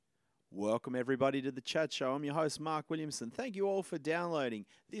Welcome everybody to the Chat Show. I'm your host Mark Williamson. Thank you all for downloading.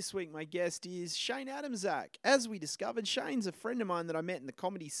 This week my guest is Shane Adamczak. As we discovered, Shane's a friend of mine that I met in the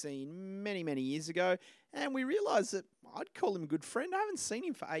comedy scene many years ago, and we realised that I'd call him a good friend. I haven't seen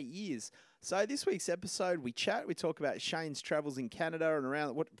him for 8 years. So this week's episode, we talk about Shane's travels in Canada and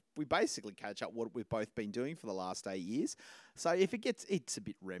around what we basically catch up what we've both been doing for the last 8 years. So if it's a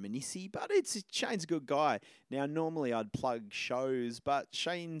bit reminiscent, but Shane's a good guy. Now, normally I'd plug shows, but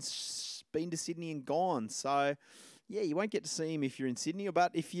Shane's been to Sydney and gone. So yeah, you won't get to see him if you're in Sydney,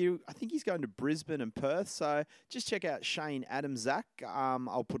 but I think he's going to Brisbane and Perth. So just check out Shane Adamczak.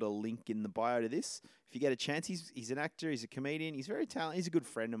 I'll put a link in the bio to this. If you get a chance, he's an actor, he's a comedian, he's very talented, he's a good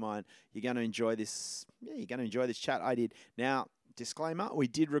friend of mine. You're going to enjoy this. Yeah, you're going to enjoy this chat. I did. Now, disclaimer, we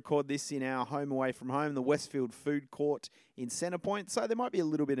did record this in our home away from home, the Westfield Food Court in Centrepoint, so there might be a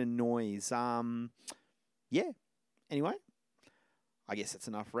little bit of noise. Yeah. Anyway, I guess that's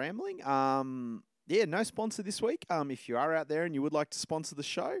enough rambling. Yeah, no sponsor this week. If you are out there and you would like to sponsor the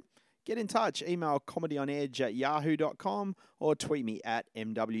show, get in touch. Email comedyonedge@yahoo.com or tweet me at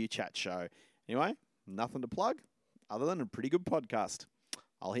MWChatShow. Anyway, nothing to plug other than a pretty good podcast.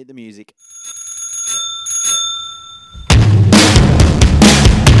 I'll hit the music.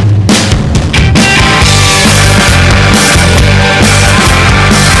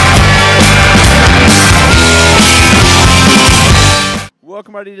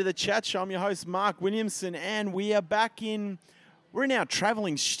 Welcome everybody to the Chat Show. I'm your host Mark Williamson, and we're in our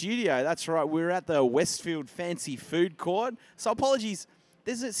travelling studio. That's right, we're at the Westfield Fancy Food Court. So apologies,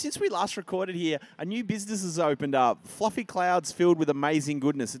 since we last recorded here, a new business has opened up. Fluffy Clouds filled with amazing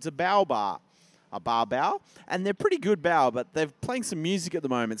goodness. It's a bao bar, and they're pretty good bao, but they're playing some music at the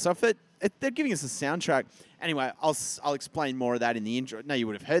moment. So if they're giving us a soundtrack. Anyway, I'll explain more of that in the intro. No, you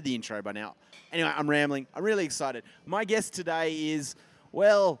would have heard the intro by now. Anyway, I'm rambling. I'm really excited. My guest today is,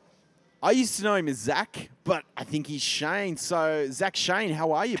 well, I used to know him as Zach, but I think he's Shane. So, Zach Shane,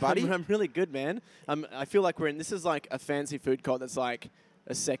 how are you, buddy? I'm really good, man. I feel like this is like a fancy food court that's like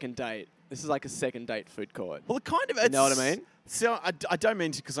a second date. This is like a second date food court. Well, you know what I mean? So, I don't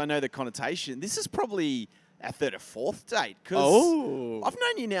mean to, because I know the connotation. This is probably our third or fourth date. Oh. I've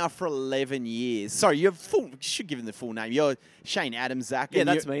known you now for 11 years. Sorry, you should give him the full name. You're Shane Adamczak. Yeah,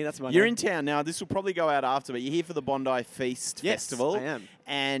 that's me. That's my name. You're in town now. This will probably go out after, but you're here for the Bondi Feast Festival. Yes, I am.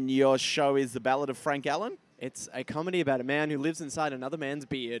 And your show is The Ballad of Frank Allen? It's a comedy about a man who lives inside another man's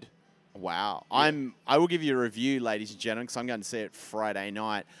beard. Wow. Yeah. I will give you a review, ladies and gentlemen, because I'm going to see it Friday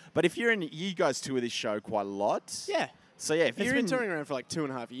night. But if you guys tour this show quite a lot. Yeah. So yeah, if it's been touring around for like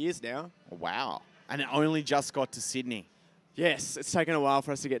 2.5 years now. Wow. And it only just got to Sydney. Yes, it's taken a while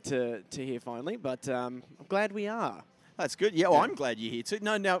for us to get to here finally, but I'm glad we are. That's good. Yeah, well, I'm glad you're here too.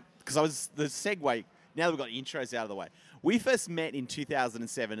 No, because the segue, now that we've got intros out of the way. We first met in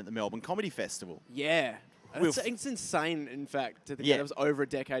 2007 at the Melbourne Comedy Festival. Yeah. It's insane, in fact, to think that it was over a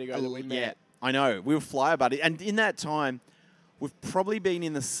decade ago that we met. Yeah, I know. We were flyer buddies. And in that time, we've probably been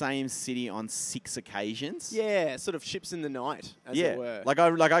in the same city on 6 occasions. Yeah, sort of ships in the night, as it were. Like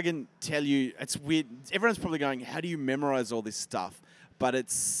I can tell you, it's weird. Everyone's probably going, how do you memorize all this stuff? But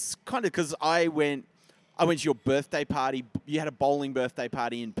it's kind of because I went to your birthday party. You had a bowling birthday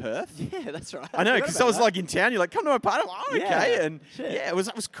party in Perth. Yeah, that's right. I know, because I was like in town. You're like, come to my party. I'm like, oh, okay. Yeah, and yeah, it was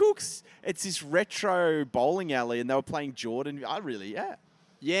cool. 'Cause it's this retro bowling alley, and they were playing Jordan.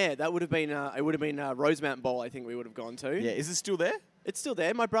 Yeah, that would have been Rosemountain Bowl, I think we would have gone to. Yeah, is it still there? It's still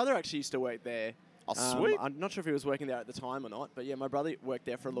there. My brother actually used to work there. Oh, sweet. I'm not sure if he was working there at the time or not, but yeah, my brother worked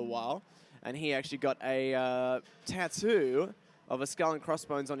there for a little while, and he actually got a tattoo of a skull and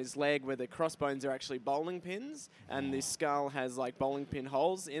crossbones on his leg, where the crossbones are actually bowling pins, and the skull has like bowling pin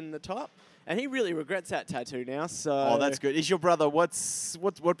holes in the top. And he really regrets that tattoo now. So oh, that's good. Is your brother what?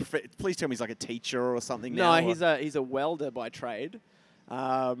 Please tell me he's like a teacher or something. No, now, he's a welder by trade.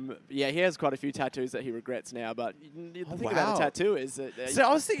 Yeah, he has quite a few tattoos that he regrets now. But the thing about a tattoo is that so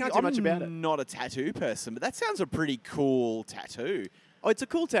I was thinking, can't do much about it. I'm not a tattoo person, but that sounds a pretty cool tattoo. Oh, it's a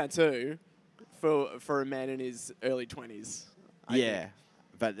cool tattoo for a man in his early 20s. Yeah.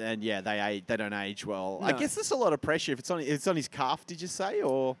 But then, they don't age well. No. I guess there's a lot of pressure. If it's on his calf, did you say,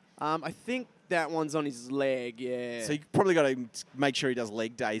 or? I think that one's on his leg. Yeah. So you probably got to make sure he does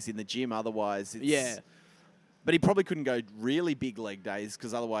leg days in the gym. Otherwise, yeah. But he probably couldn't go really big leg days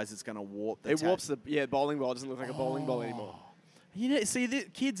because otherwise it's going to warp the. It warps the bowling ball. It doesn't look like a bowling ball anymore. You know, see the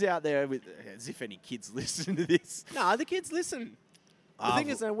kids out there as if any kids listen to this. No, the kids listen. The thing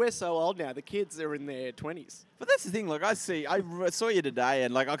is, we're so old now. The kids are in their 20s. But that's the thing. Like, I saw you today,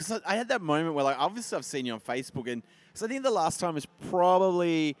 and like, cause I had that moment where, like, obviously I've seen you on Facebook, and so I think the last time was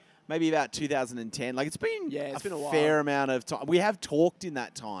probably maybe about 2010. Like, it's been It's been a while. fair amount of time. We have talked in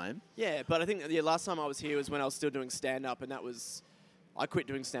that time. Yeah, but I think the last time I was here was when I was still doing stand-up, and I quit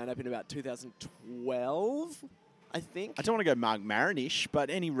doing stand-up in about 2012, I think. I don't want to go Mark Marinish, but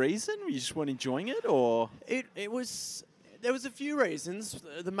any reason? You just weren't enjoying it, or? There was a few reasons.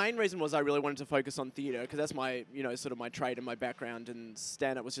 The main reason was I really wanted to focus on theatre because that's my, sort of my trade and my background, and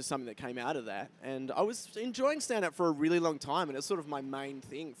stand-up was just something that came out of that. And I was enjoying stand-up for a really long time, and it's sort of my main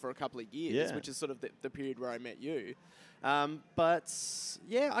thing for a couple of years, which is sort of the period where I met you. But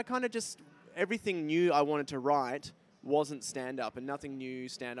yeah, I kind of just, everything new I wanted to write wasn't stand-up, and nothing new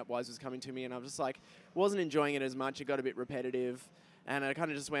stand-up-wise was coming to me, and I was just like, wasn't enjoying it as much. It got a bit repetitive, and I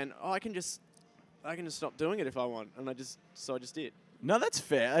kind of just went, I can just stop doing it if I want, and I just did. No, that's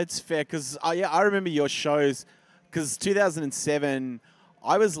fair. It's fair because I remember your shows. Because 2007,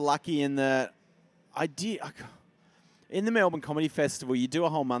 I was lucky in that in the Melbourne Comedy Festival, you do a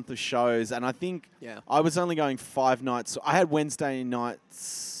whole month of shows, and I think I was only going 5 nights. So I had Wednesday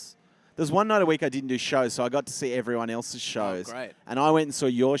nights. There was one night a week I didn't do shows, so I got to see everyone else's shows. Oh, great. And I went and saw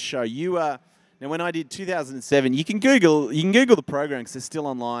your show. Now when I did 2007, you can Google the program because they're still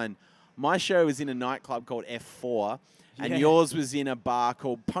online. My show was in a nightclub called F4, and yours was in a bar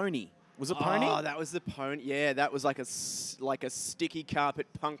called Pony. Was it Pony? Oh, that was the Pony. Yeah, that was like a sticky carpet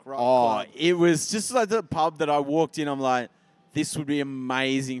punk rock club. It was just like the pub that I walked in. I'm like, this would be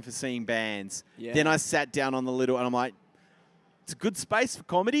amazing for seeing bands. Yeah. Then I sat down on the little, and I'm like, it's a good space for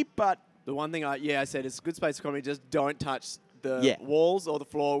comedy, but... The one thing I said, it's a good space for comedy, just don't touch the walls or the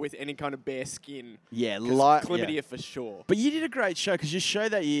floor with any kind of bare skin. Yeah, chlamydia for sure. But you did a great show because your show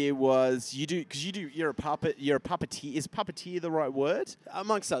that year was you're a puppeteer. Is puppeteer the right word?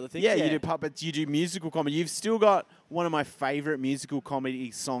 Amongst other things. Yeah, you do puppets. You do musical comedy. You've still got one of my favorite musical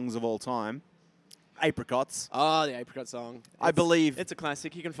comedy songs of all time, Apricots. Oh, the Apricot song. I believe it's a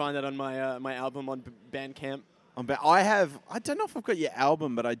classic. You can find that on my album on Bandcamp. I don't know if I've got your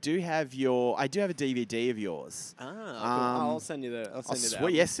album, but I do have a DVD of yours. Cool. I'll send you the album.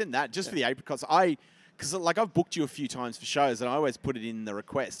 Yes, send that just for the apricots. Because I've booked you a few times for shows, and I always put it in the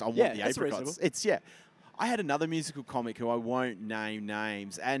request. I want the apricots. Reasonable. I had another musical comic who I won't name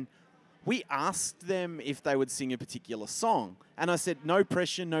names, and we asked them if they would sing a particular song, and I said no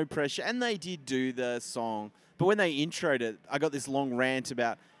pressure, and they did do the song. But when they introed it, I got this long rant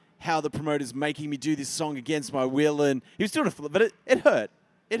about how the promoter's making me do this song against my will, and he was doing it, but it hurt.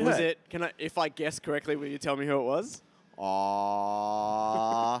 Was it? If I guess correctly, will you tell me who it was?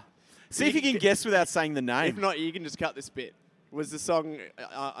 See if you can guess without saying the name. If not, you can just cut this bit. Was the song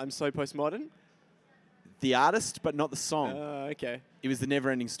I'm So Postmodern? The artist, but not the song. Okay. It was the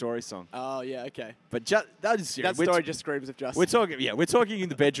Never Ending Story song. Oh, yeah, okay. But that story just screams of justice. We're talking in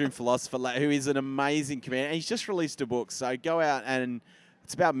the Bedroom Philosopher, who is an amazing comedian, and he's just released a book. So go out and.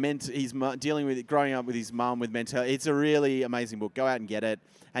 It's about he's dealing with growing up with his mum with mental health. It's a really amazing book. Go out and get it.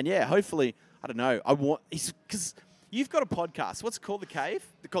 And yeah, hopefully, I don't know. Because you've got a podcast. What's it called? The Cave?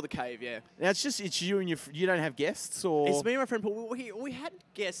 It's called The Cave, yeah. Now it's you and you don't have guests, or it's me and my friend Paul. We had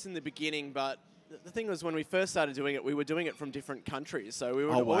guests in the beginning, but the thing was when we first started doing it, we were doing it from different countries. So we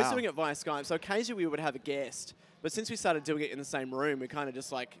were always doing it via Skype. So occasionally we would have a guest. But since we started doing it in the same room, we kind of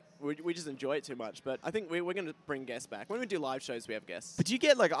just we just enjoy it too much. But I think we're going to bring guests back. When we do live shows, we have guests. But you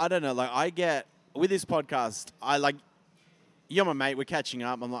get I get, with this podcast, you're my mate, we're catching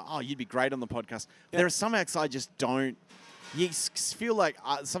up. I'm like, oh, you'd be great on the podcast. Yeah. There are some acts I just don't. You feel like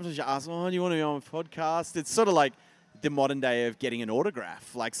sometimes you ask, oh, do you want to be on a podcast? It's sort of like the modern day of getting an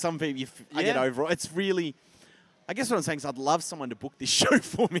autograph. Like some people, I get over. It's really... I guess what I'm saying is I'd love someone to book this show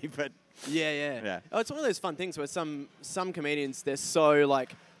for me, but... Yeah. Oh, it's one of those fun things where some comedians, they're so,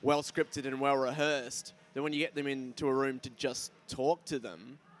 well scripted and well rehearsed that when you get them into a room to just talk to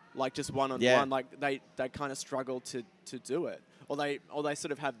them, just one-on-one, they kind of struggle to do it. Or they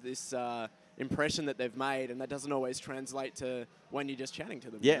sort of have this impression that they've made, and that doesn't always translate to when you're just chatting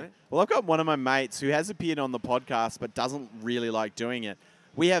to them. Yeah. You know? Well, I've got one of my mates who has appeared on the podcast but doesn't really like doing it.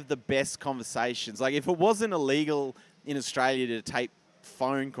 We have the best conversations. If it wasn't illegal in Australia to tape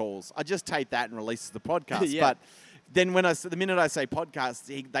phone calls, I just tape that and release the podcast. Yeah. But then the minute I say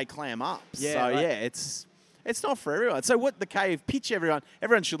podcast, they clam up. Yeah, so right. yeah, it's not for everyone. So what The Cave? Pitch everyone.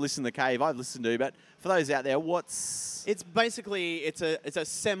 Everyone should listen to The Cave. I've listened to, but for those out there, what's? It's basically it's a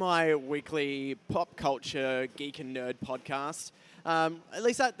semi-weekly pop culture geek and nerd podcast. At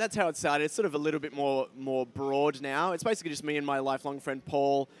least that's how it started. It's sort of a little bit more broad now. It's basically just me and my lifelong friend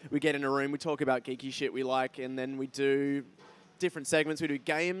Paul. We get in a room, we talk about geeky shit we like, and then we do different segments. We do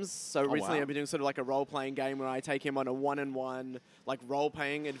games. So recently I've been doing sort of a role-playing game where I take him on a one-on-one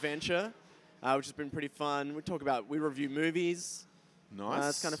role-playing adventure, which has been pretty fun. We review movies. Nice.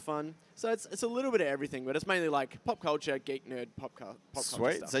 It's kind of fun. So it's a little bit of everything, but it's mainly like pop culture, geek nerd, pop culture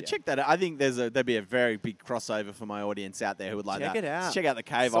Sweet. stuff. So yeah. check that out. I think there'd be a very big crossover for my audience out there who would like Check that. it out. So check out the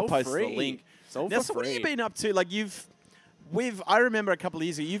cave. It's I'll all post free. the link. It's all Now, for so what have you free. been up to? Like I remember a couple of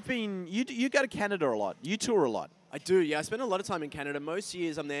years ago, you go to Canada a lot. You tour a lot. I do, yeah. I spend a lot of time in Canada. Most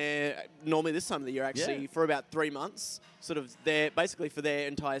years I'm there, normally this time of the year actually, Yeah. for about 3 months. Sort of there, basically for their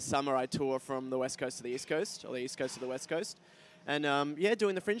entire summer I tour from the West Coast to the East Coast, or the East Coast to the West Coast. And yeah,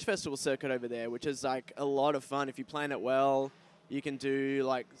 doing the Fringe Festival circuit over there, which is like a lot of fun. If you plan it well, you can do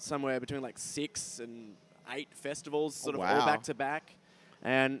like somewhere between like 6 and 8 festivals, sort of all wow. back to back.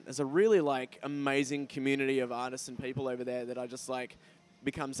 And there's a really like amazing community of artists and people over there that I just like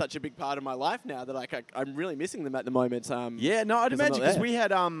become such a big part of my life now that I'm really missing them at the moment. Yeah, no, I'd 'cause I'm imagine not because there. we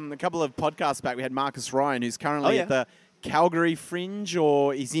had a couple of podcasts back. We had Marcus Ryan, who's currently yeah. at the Calgary Fringe,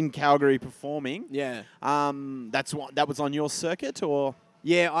 or is in Calgary performing. Yeah. That was on your circuit, or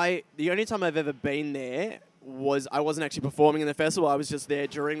Yeah, the only time I've ever been there was I wasn't actually performing in the festival. I was just there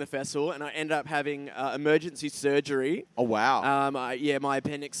during the festival, and I ended up having emergency surgery. oh wow, My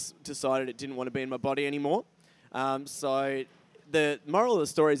appendix decided it didn't want to be in my body anymore. So the moral of the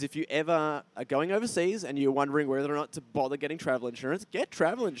story is if you ever are going overseas and you're wondering whether or not to bother getting travel insurance, get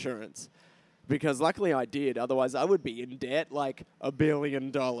travel insurance. Because luckily I did. Otherwise, I would be in debt like $1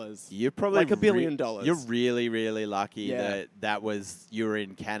 billion. you're probably like $1 billion. You're really, really lucky Yeah. that you were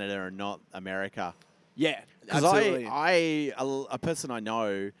in Canada and not America. Yeah, Because absolutely. a person I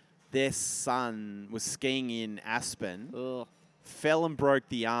know, their son was skiing in Aspen, Ugh. fell and broke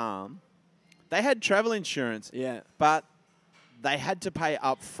the arm. They had travel insurance, Yeah. but they had to pay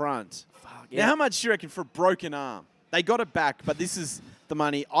up front. Fuck, Now, how much do you reckon for a broken arm? They got it back, but this is the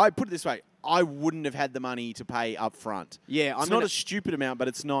money. I put it this way. I wouldn't have had the money to pay up front. Yeah, It's not a stupid amount, but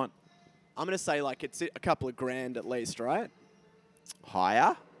it's not I'm gonna say like it's a couple of grand at least, right?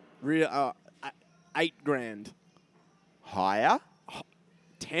 higher. Real, $8 grand. Higher.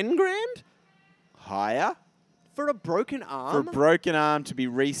 10 grand Higher. for a broken For arm? a broken arm to be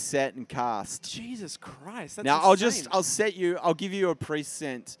reset and cast. Jesus Christ! That's Now, insane. I'll give you a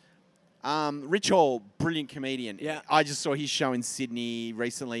present. Rich Hall, brilliant comedian. Yeah. I just saw his show in Sydney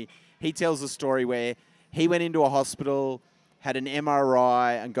recently. He tells a story where he went into a hospital, had an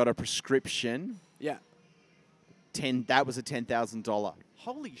MRI, and got a prescription. Yeah. That was a $10,000.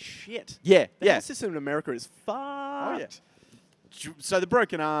 Holy shit. Yeah, The yeah. health system in America is fucked. Oh, yeah. So the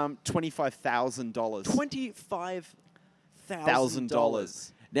broken arm, $25,000.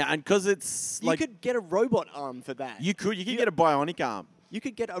 $25,000. Now, and because it's You like could get a robot arm for that. you could get a bionic arm. You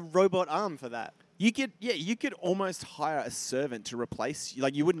could get a robot arm for that. You could almost hire a servant to replace.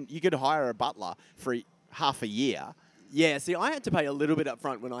 Like you could hire a butler for half a year. Yeah. See, I had to pay a little bit up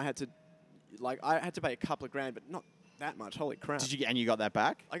front when I had to pay a couple of grand, but not that much. Holy crap! And you got that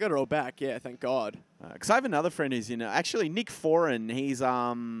back? I got it all back. Yeah, thank God. Because I have another friend who's actually Nick Foran. He's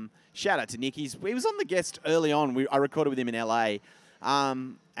shout out to Nick. He was on the guest early on. I recorded with him in LA,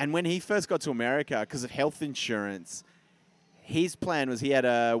 and when he first got to America because of health insurance, his plan was he had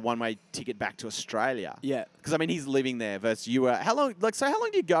a one-way ticket back to Australia. Yeah. Because I mean he's living there versus you were. How long? How long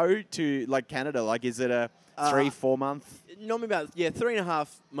do you go to Canada? Like, is it a 3-4 month? Normally about 3.5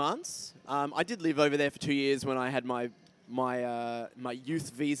 months. I did live over there for 2 years when I had my youth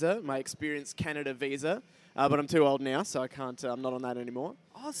visa, my Experience Canada visa. But I'm too old now, so I can't. I'm not on that anymore.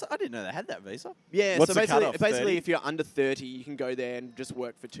 Oh, so I didn't know they had that visa. Yeah, What's so the cutoff, basically, 30? if you're under 30, you can go there and just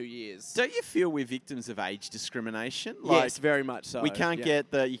work for 2 years. Don't you feel we're victims of age discrimination? Yes, very much so. We can't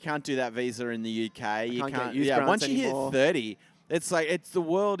yeah. you can't do that visa in the UK. You can't get can't. youth Yeah, grants once you anymore. hit 30, it's like the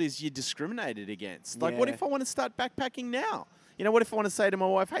world is you're discriminated against. Like, what Yeah. if I want to start backpacking now? You know, what if I want to say to my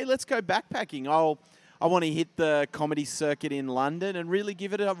wife, "Hey, let's go backpacking. I want to hit the comedy circuit in London and really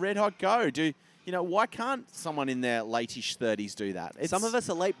give it a red hot go." Why can't someone in their late-ish 30s do that? Some of us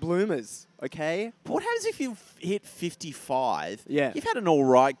are late bloomers, okay? But what happens if you hit 55? Yeah. You've had an all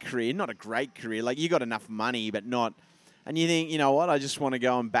right career, not a great career. Like, you got enough money, but not. And you think, you know what? I just want to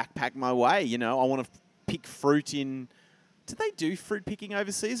go and backpack my way. I want to pick fruit in. Do they do fruit picking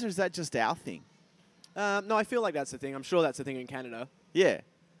overseas, or is that just our thing? No, I feel like that's the thing. I'm sure that's the thing in Canada. Yeah.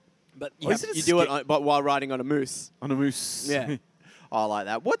 But Or is it a you do it but while riding on a moose. On a moose. Yeah. I like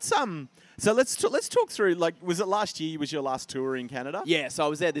that. So let's talk through. Like, was it last year? Was your last tour in Canada? Yeah, so I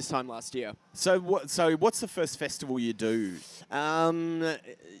was there this time last year. So what's the first festival you do?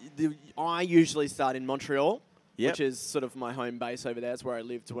 I usually start in Montreal, Yep. which is sort of my home base over there. It's where I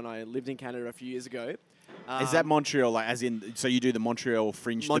lived when I lived in Canada a few years ago. Is that Montreal, like, as in, so you do the Montreal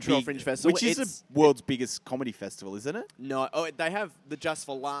Fringe? Montreal Fringe Festival. Which is the world's biggest comedy festival, isn't it? No, they have the Just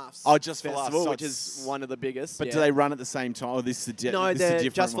for Laughs. Oh, Just for Laughs, festival, so which is one of the biggest. But yeah. do they run at the same time? Or this is a No, this is a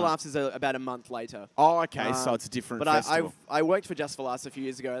different Just for one? Laughs is about a month later. Oh, okay, so it's a different But festival. I worked for Just for Laughs a few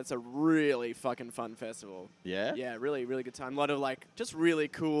years ago. It's a really fucking fun festival. Yeah? Yeah, really, really good time. A lot of like just really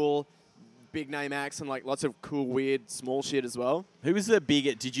cool big name acts and like lots of cool, weird, small shit as well. Who was the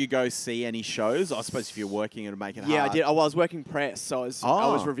big? Did you go see any shows? I suppose if you're working, it'd make it hard. Yeah, I did. I was working press, so I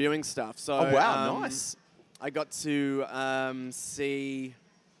was reviewing stuff. So Oh, wow, nice. I got to see.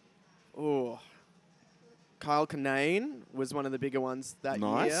 Oh, Kyle Kinane was one of the bigger ones that year.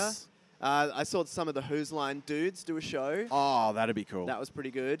 Nice. I saw some of the Who's Line dudes do a show. Oh, that'd be cool. That was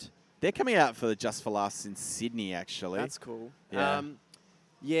pretty good. They're coming out for the Just for Laughs in Sydney, actually. That's cool. Yeah.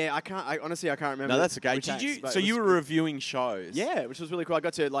 Yeah, I honestly can't remember. No, that's okay. which acts, but So it you was were reviewing shows? Yeah, which was really cool. I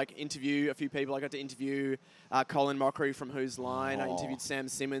got to like interview a few people. I got to interview Colin Mockery from Who's Line. I Oh. interviewed Sam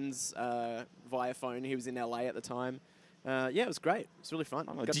Simmons via phone. He was in LA at the time. Yeah, it was great. It was really fun.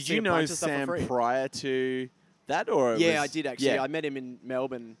 Got to Did see you a know bunch of stuff for Sam free. prior to that, or Yeah, I did actually. Yeah. I met him in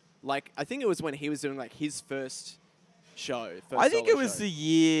Melbourne. Like, I think it was when he was doing like his first show. I think it solo was show. the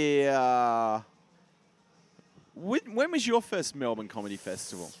year. When was your first Melbourne Comedy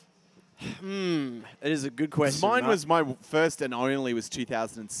Festival? It is a good 'Cause question. mine Mark. was my first and only was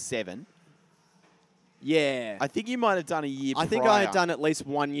 2007. Yeah. I think you might have done a year. I think prior. I had done at least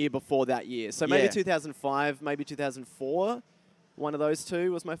 1 year before that year. So maybe Yeah. 2005, maybe 2004. One of those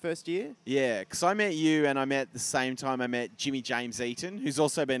two was my first year. Yeah, because I met you, and I met the same time I met Jimmy James Eaton, who's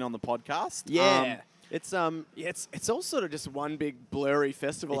also been on the podcast. It's it's all sort of just one big blurry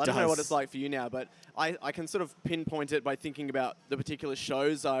festival. It I don't know what does. it's like for you now, but I can sort of pinpoint it by thinking about the particular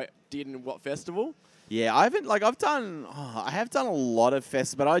shows I did in what festival. Yeah, I haven't I have done a lot of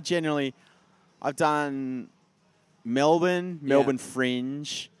festivals, but I've done Melbourne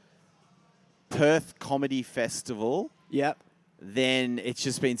Fringe, Perth Comedy Festival. Yep. Then it's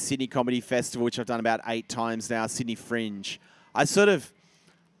just been Sydney Comedy Festival, which I've done about 8 times now. Sydney Fringe. I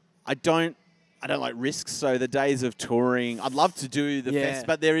don't like risks. So the days of touring, I'd love to do the fest,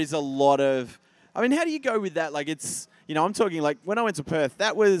 but there is a lot of. I mean, how do you go with that? Like, it's I'm talking like when I went to Perth,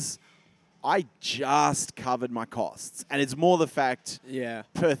 I just covered my costs, and it's more the fact. Yeah.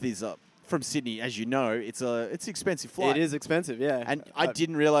 Perth is up from Sydney, as you know. It's an expensive flight. It is expensive, yeah. And I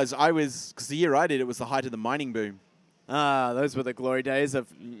didn't realize because the year I did it was the height of the mining boom. Those were the glory days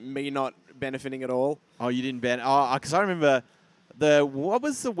of me not benefiting at all. Oh, you didn't ban? Oh, because I remember what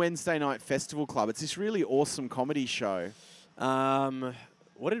was the Wednesday Night Festival Club? It's this really awesome comedy show.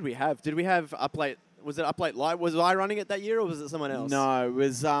 What did we have? Did we have Up Late? Was it Up Late Live? Was I running it that year, or was it someone else? No, it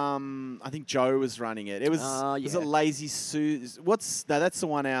was I think Joe was running it. It was was it Lazy Susan? That's the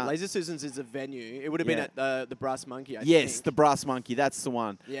one out. Lazy Susan's is a venue. It would have been at the Brass Monkey, I Yes, think. the Brass Monkey. That's the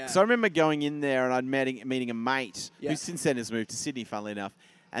one. Yeah. So I remember going in there and I'd meeting a mate who since then has moved to Sydney, funnily enough,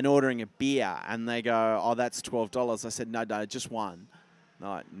 and ordering a beer. And they go, "Oh, that's $12." I said, "No, just one."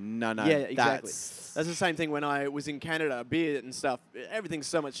 No. Yeah, exactly. That's the same thing when I was in Canada, beer and stuff. Everything's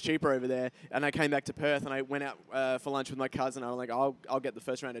so much cheaper over there. And I came back to Perth and I went out for lunch with my cousin. I was like, I'll get the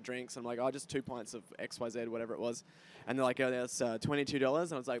first round of drinks. I'm like, just 2 pints of XYZ, whatever it was. And they're like, oh, that's $22.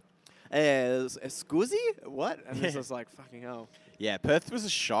 And I was like, scusi? What? And this was like, fucking hell. Yeah, Perth was a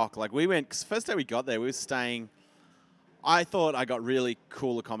shock. Like we went, because first day we got there, we were staying. I thought I got really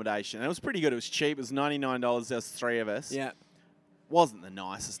cool accommodation. And it was pretty good. It was cheap. It was $99. There was 3 of us. Yeah. Wasn't the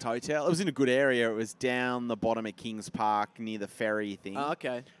nicest hotel. It was in a good area. It was down the bottom of Kings Park near the ferry thing. Oh,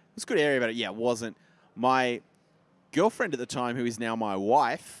 okay. It was a good area, but it wasn't. My girlfriend at the time, who is now my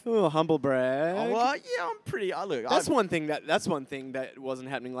wife. Oh, humble brag. Oh, well, yeah, I'm pretty. Look, That's one thing that wasn't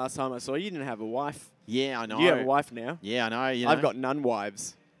happening last time I saw you. You didn't have a wife. Yeah, I know. You have a wife now. Yeah, I know. I've got none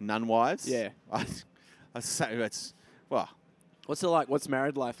wives. None wives. Yeah. I say it's well. What's it like? What's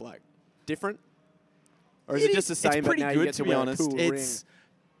married life like? Different? Or is it just the same? It's pretty but now good, you get to be wear honest. A cool ring?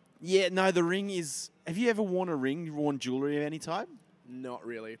 Yeah, no, the ring is. Have you ever worn a ring? You've worn jewelry of any type? Not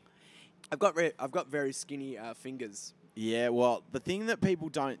really. I've got very skinny fingers. Yeah, well, the thing that people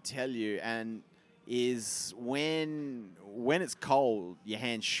don't tell you is when it's cold, your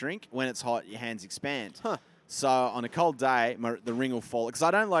hands shrink. When it's hot, your hands expand. Huh. So on a cold day, the ring will fall. Because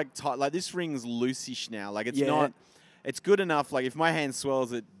I don't like tight. Like this ring's loosish now. Like it's not. It's good enough. Like if my hand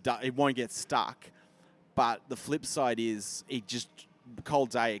swells, it won't get stuck. But the flip side is cold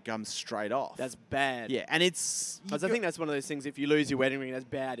day, it comes straight off. That's bad. Yeah, and it's. Because I think that's one of those things. If you lose your wedding ring, that's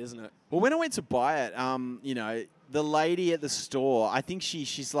bad, isn't it? Well, when I went to buy it, the lady at the store, I think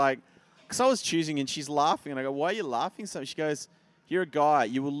she's like, because I was choosing and she's laughing, and I go, "Why are you laughing?" So she goes, you're a guy,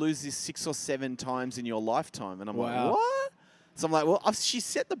 you will lose this 6 or 7 times in your lifetime. And I'm like, Wow. what? So I'm like, well, she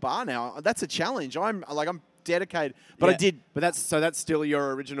set the bar now. That's a challenge. I'm dedicated. But I Yeah. did. But that's still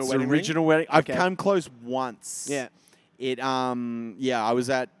your original It's wedding an ring? original wedding. I've Okay. come close once. Yeah. I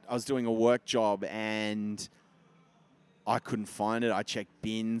was doing a work job and I couldn't find it. I checked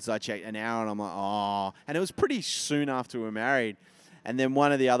bins. I checked an hour, and I'm like, oh. And it was pretty soon after we were married. And then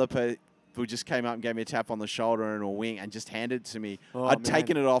one of the other people just came up and gave me a tap on the shoulder and a wink and just handed it to me. Oh, I'd man.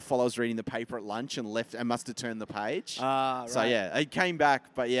 taken it off while I was reading the paper at lunch and left and must have turned the page. Right. So, yeah, it came back.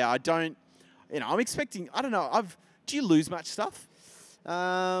 But, yeah, I don't, I'm expecting, I don't know. Do you lose much stuff?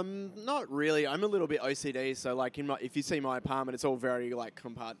 Not really. I'm a little bit OCD, so like if you see my apartment, it's all very like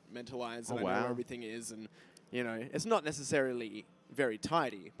compartmentalized, and I know wow. where everything is, and it's not necessarily very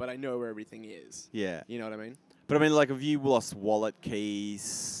tidy, but I know where everything is. Yeah. You know what I mean? But, I mean, like, have you lost wallet,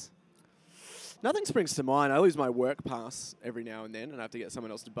 keys? Nothing springs to mind. I lose my work pass every now and then, and I have to get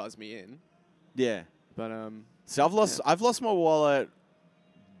someone else to buzz me in. Yeah. But So I've lost my wallet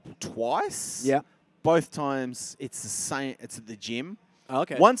twice. yeah. Both times it's the same. It's at the gym.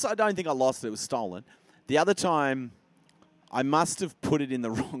 Okay. Once I don't think I lost it. It was stolen. The other time, I must have put it in the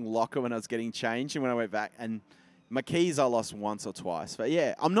wrong locker when I was getting changed, and when I went back, and my keys I lost once or twice. But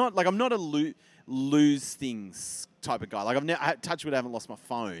yeah, I'm not a lose things type of guy. Like touch wood, I haven't lost my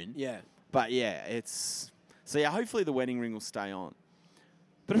phone. Yeah. But yeah, hopefully the wedding ring will stay on.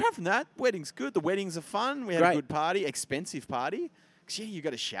 But apart from that, wedding's good. The weddings are fun. We had a Great. good party, expensive party. 'Cause yeah, you got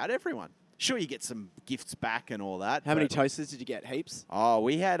to shout at everyone. Sure, you get some gifts back and all that. How many but- toasters did you get? Heaps. Oh,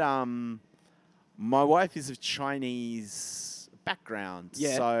 we had my wife is of Chinese background,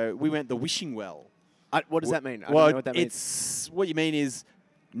 Yeah. so we went the wishing well. What does that mean? I well, don't know what that means. it's what you mean is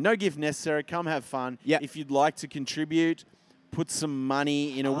no gift necessary. Come have fun. Yeah. If you'd like to contribute, put some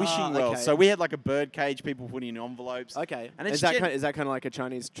money in a wishing well. okay. So we had like a bird cage. People put in envelopes. Okay. And is it's that gen- kind of like a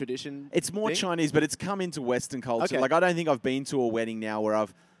Chinese tradition? It's more thing? Chinese, but it's come into Western culture. Okay. Like I don't think I've been to a wedding now where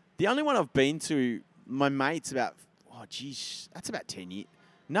the only one I've been to, my mate's about, that's about 10 years.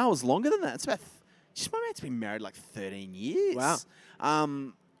 No, it was longer than that. It's about, my mate's been married like 13 years.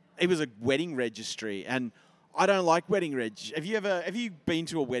 Wow. It was a wedding registry, and I don't like wedding have you been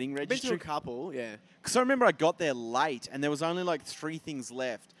to a wedding I've been to registry? a couple, yeah. Because I remember I got there late, and there was only like 3 things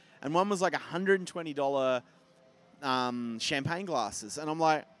left, and one was like $120 champagne glasses, and I'm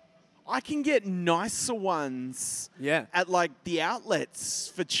like, I can get nicer ones Yeah. at like the outlets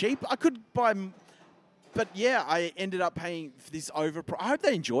for cheap. I could buy, but yeah, I ended up paying for this overprice. I hope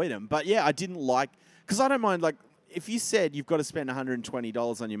they enjoyed them, but yeah, I didn't like, because I don't mind, like, if you said you've got to spend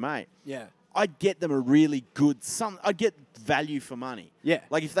 $120 on your mate, Yeah. I'd get them a really good, I'd get value for money. Yeah.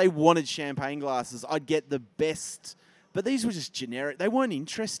 Like if they wanted champagne glasses, I'd get the best, but these were just generic. They weren't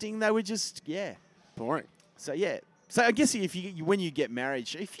interesting. They were just, yeah. Boring. So yeah. So I guess if when you get married,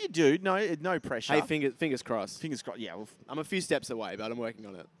 if you do, no pressure. Hey, fingers crossed. Fingers crossed. Yeah, well, I'm a few steps away, but I'm working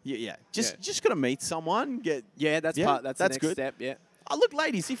on it. yeah. Just gotta meet someone. Yeah, that's Yeah, that's the that's next good. step. Yeah. Oh, look,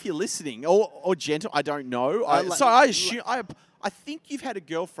 ladies, if you're listening, or gentle, I don't know. I think you've had a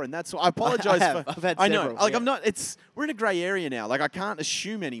girlfriend. That's why I apologize have. for. I've had I know. several, Like yeah. I'm not. We're in a grey area now. Like I can't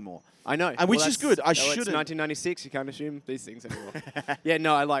assume anymore. I know. And which is that's- good. I It's shouldn't. 1996. You can't assume these things anymore. Yeah,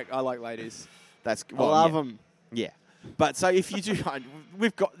 no, I like ladies. That's I love yeah. them. Yeah. But so if you do,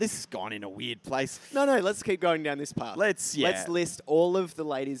 this has gone in a weird place. No, let's keep going down this path. Let's list all of the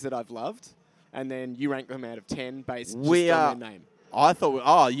ladies that I've loved, and then you rank them out of 10 based just We are- on their name. I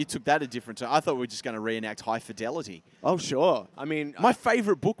thought, you took that a different turn. I thought we were just going to reenact High Fidelity. Oh, sure. I mean, My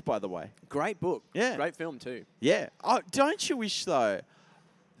favourite book, by the way. great book. Yeah. Great film, too. Yeah. Oh, don't you wish, though,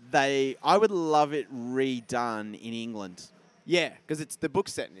 I would love it redone in England. Yeah, because it's the book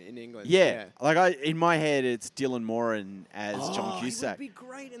set in England. Yeah. Like, in my head, it's Dylan Moran as Oh, John he Cusack. would be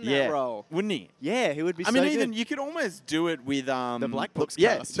great in yeah. that role. Wouldn't he? Yeah, he would be I mean, so even good. you could almost do it with... The Black Books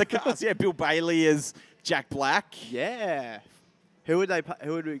yeah, cast. the cast. Yeah, Bill Bailey as Jack Black. Yeah. Who would they?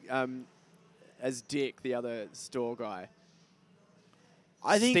 Who would we? As Dick, the other store guy.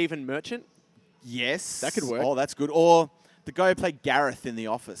 I think... Stephen Merchant. Yes. That could work. Oh, that's good. Or the guy who played Gareth in The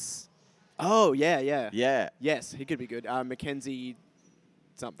Office. Oh yeah. Yeah. Yes, he could be good. Mackenzie,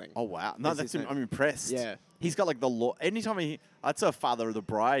 something. Oh, wow. No, Is his name. I'm impressed. Yeah. He's got like the law. Anytime that's a Father of the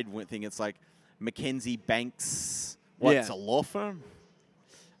Bride thing. It's like Mackenzie Banks. What? Yeah. It's a law firm?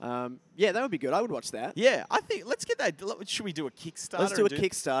 Yeah, that would be good. I would watch that. Yeah. I think, let's get that. Should we do a Kickstarter? Let's do a and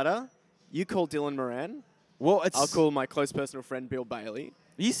Kickstarter. You call Dylan Moran. Well, it's... I'll call my close personal friend Bill Bailey.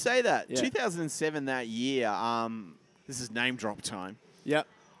 You say that. Yeah. 2007, that year, this is name drop time. Yep.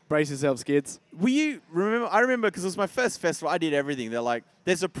 Brace yourselves, kids. Will you remember? I remember because it was my first festival. I did everything. They're like,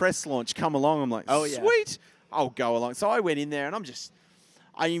 there's a press launch. Come along. I'm like, Oh, yeah. sweet. I'll go along. So I went in there and I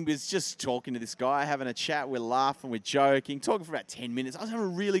was just talking to this guy, having a chat. We're laughing, we're joking, talking for about 10 minutes. I was having a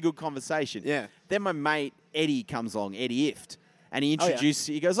really good conversation. Yeah. Then my mate, Eddie, comes along, Eddie Ift. And he Oh, yeah. introduced,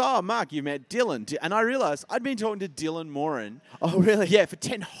 he goes, "Oh, Mark, you met Dylan." And I realised I'd been talking to Dylan Moran. Oh, really? Yeah, for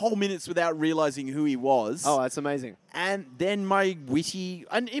 10 whole minutes without realising who he was. Oh, that's amazing. And then my witty,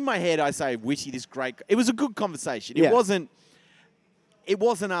 and in my head I say witty, this great, it was a good conversation. Yeah. It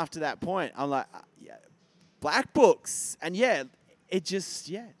wasn't after that point. I'm like, yeah, Black Books. And yeah, it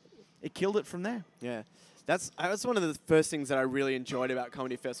killed it from there. Yeah. That's one of the first things that I really enjoyed about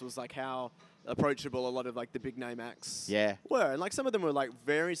comedy festivals, like how approachable a lot of like the big name acts were, and like some of them were like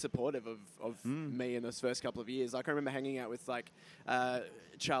very supportive of me in those first couple of years. Like I remember hanging out with like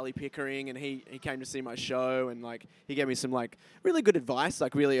Charlie Pickering, and he came to see my show, and like he gave me some like really good advice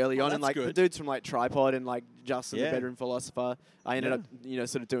like really early on, and like the dudes from like Tripod and like Justin the Bedroom Philosopher, I ended up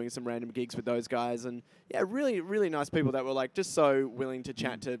sort of doing some random gigs with those guys, and really really nice people that were like just so willing to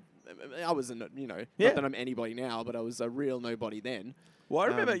chat to. I wasn't not that I'm anybody now, but I was a real nobody then. Well, I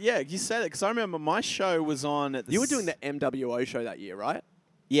remember, you say that, because I remember my show was on at the... You were doing the MWO show that year, right?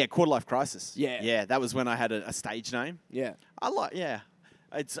 Yeah, Quarter Life Crisis. Yeah. Yeah, that was when I had a stage name. Yeah.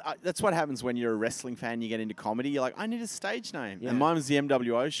 It's that's what happens when you're a wrestling fan, you get into comedy. You're like, I need a stage name. Yeah. And mine was the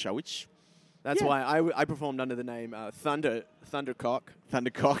MWO show, which... That's why I performed under the name Thundercock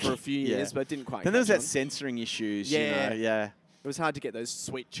Thundercock. for a few years, but didn't quite Then there was catch that on. censoring issues, Yeah. Yeah. It was hard to get those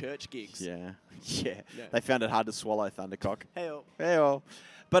sweet church gigs. Yeah. They found it hard to swallow, Thundercock. Hell. Well.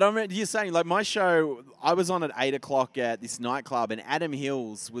 But you're saying, like, my show, I was on at 8 o'clock at this nightclub, and Adam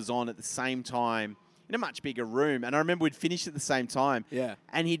Hills was on at the same time in a much bigger room. And I remember we'd finish at the same time. Yeah.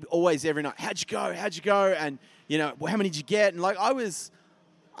 And he'd always, every night, how'd you go? And, how many did you get? And, like, I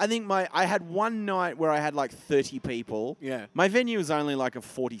had one night where I had, like, 30 people. Yeah. My venue was only, like, a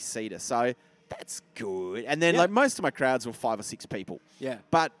 40-seater, so that's good. And then, like, most of my crowds were 5 or 6 people. Yeah.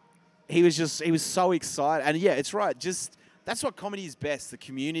 But he was so excited. And, yeah, it's right, that's what comedy is best, the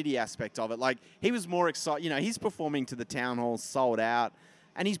community aspect of it. Like, he was more excited. He's performing to the town hall, sold out,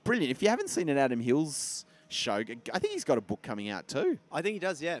 and he's brilliant. If you haven't seen an Adam Hills show, I think he's got a book coming out too. I think he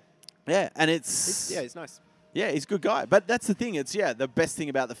does, yeah. Yeah, and he's nice. Yeah, he's a good guy. But that's the thing. It's, the best thing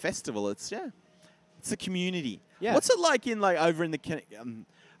about the festival. It's the community. Yeah. What's it like over in the Canadian...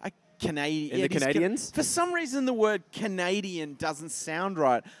 In the Canadians? For some reason, the word Canadian doesn't sound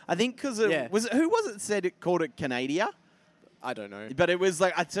right. I think because who was it said it called it Canada? I don't know. But it was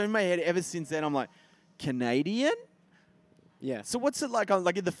like, it's in my head ever since then. I'm like, Canadian? Yeah. So what's it like?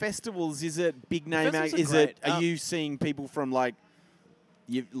 Like in the festivals, is it big name? Are you seeing people from like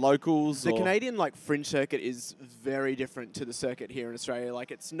locals? The Canadian like fringe circuit is very different to the circuit here in Australia.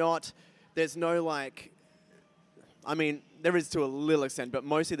 Like there's no like, I mean, there is to a little extent, but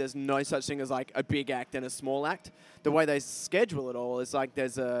mostly there's no such thing as like a big act and a small act. The way they schedule it all is like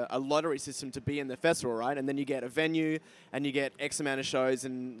there's a lottery system to be in the festival, right? And then you get a venue and you get X amount of shows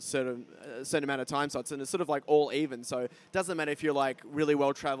and sort of a certain amount of time slots, and it's sort of like all even. So it doesn't matter if you're like really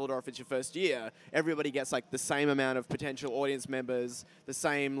well traveled or if it's your first year. Everybody gets like the same amount of potential audience members, the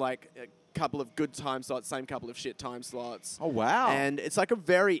same like couple of good time slots, same couple of shit time slots. Oh, wow. And it's like a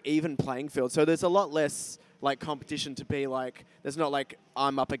very even playing field. So there's a lot less like competition to be like, there's not like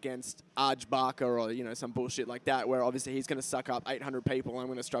I'm up against Arj Barker or, some bullshit like that where obviously he's going to suck up 800 people and I'm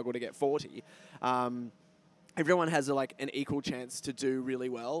going to struggle to get 40. Everyone has an equal chance to do really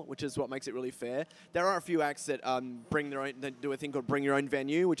well, which is what makes it really fair. There are a few acts that that do a thing called Bring Your Own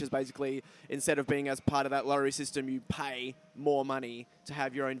Venue, which is basically instead of being as part of that lottery system, you pay more money to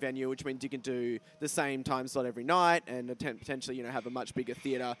have your own venue, which means you can do the same time slot every night and potentially have a much bigger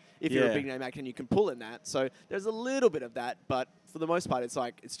theatre if you're a big name act and you can pull in that. So there's a little bit of that, but for the most part,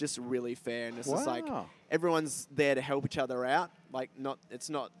 it's just really fair, and it's just like everyone's there to help each other out. We're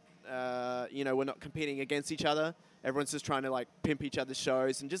not competing against each other. Everyone's just trying to like pimp each other's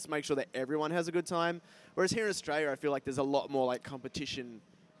shows and just make sure that everyone has a good time. Whereas here in Australia, I feel like there's a lot more like competition.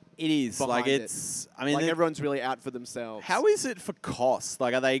 It is like it's. I mean, like everyone's really out for themselves. How is it for cost?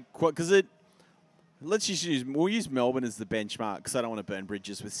 Like, are they? Because we'll use Melbourne as the benchmark because I don't want to burn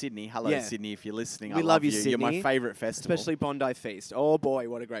bridges with Sydney. Hello, Sydney, if you're listening. We love you, Sydney. You're my favourite festival. Especially Bondi Feast. Oh boy,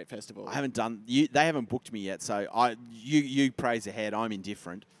 what a great festival. I haven't done. They haven't booked me yet, so you praise ahead. I'm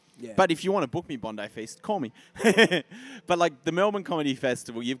indifferent. Yeah. But if you want to book me Bondi Feast, call me. But like the Melbourne Comedy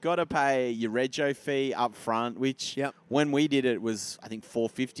Festival, you've got to pay your rego fee up front, which when we did it was I think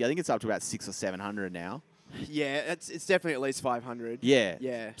 $450. I think it's up to about $600 or $700 now. Yeah, it's definitely at least $500. Yeah.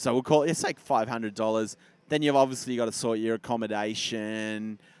 Yeah. So we'll call it's like $500. Then you've obviously got to sort your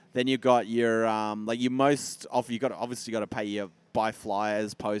accommodation. Then you've got your obviously got to pay your buy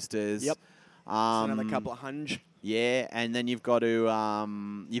flyers, posters. Yep. So another couple of hundred. Yeah, and then you've got to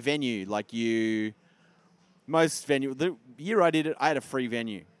your venue, most venue. The year I did it, I had a free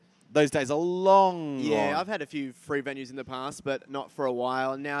venue. Those days are long. Yeah, gone. I've had a few free venues in the past, but not for a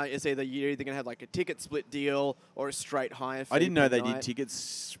while. Now it's you're either going to have like a ticket split deal or a straight higher fee. I didn't know they night. did tickets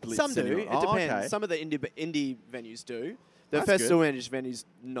splits. Some do. anyway. It Oh, depends. okay. Some of the indie venues do. The That's festival venues,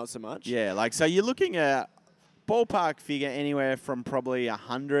 not so much. Yeah, so you're looking at ballpark figure anywhere from probably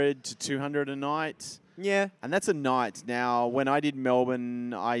 100 to 200 a night. Yeah. And that's a night. Now, when I did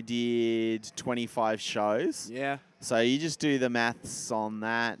Melbourne, I did 25 shows. Yeah. So you just do the maths on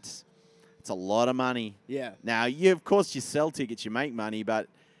that. It's a lot of money. Yeah. Now, of course, you sell tickets, you make money, but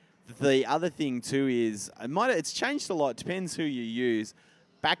the other thing too is it's changed a lot. Depends who you use.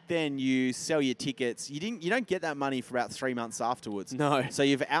 Back then, you sell your tickets. You don't get that money for about 3 months afterwards. No. So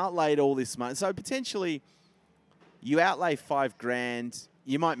you've outlaid all this money. So potentially, you outlay $5,000.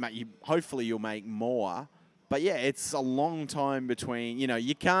 You might make. Hopefully, you'll make more. But yeah, it's a long time between.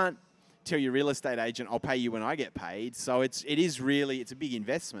 You can't tell your real estate agent, "I'll pay you when I get paid." So it's a big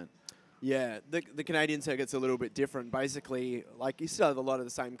investment. Yeah, the Canadian circuit's a little bit different. Basically, like you still have a lot of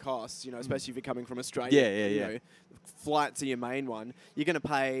the same costs, especially if you're coming from Australia. Yeah. You know, flights are your main one. You're going to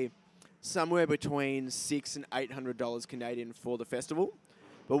pay somewhere between $600 and $800 Canadian for the festival.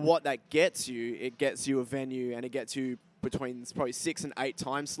 But what that gets you, it gets you a venue, and it gets you between probably 6 and 8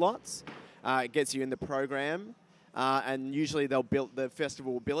 time slots. It gets you in the program. And usually the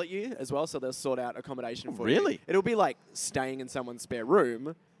festival will bill at you as well, so they'll sort out accommodation for you. Really? It'll be like staying in someone's spare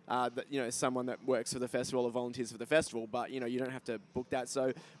room. Someone that works for the festival or volunteers for the festival, but you don't have to book that.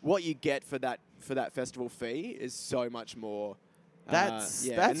 So what you get for that festival fee is so much more. That's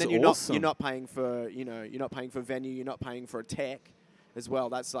and then awesome. you're not paying for you're not paying for venue, you're not paying for a tech as well.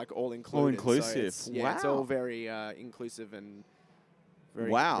 That's like all included. All inclusive. So it's all very inclusive and very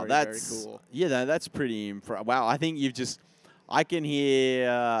wow, very, that's very cool. Yeah, that's pretty impressive. Wow, I think I can hear.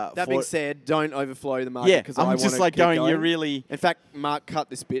 That being said, don't overflow the market. Yeah, because I'm just like going. You're really. In fact, Mark, cut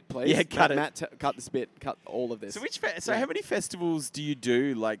this bit, please. Yeah, cut it. Matt, cut this bit. Cut all of this. So how many festivals do you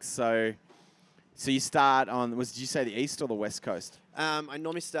do? So you start on. Did you say the east or the west coast? I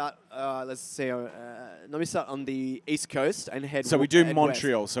normally start. Let's see. Normally start on the east coast and head. So we do head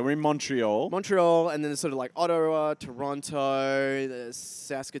Montreal. west. So we're in Montreal. Montreal, and then sort of like Ottawa, Toronto,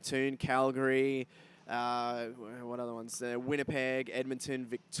 Saskatoon, Calgary. What other ones? Winnipeg, Edmonton,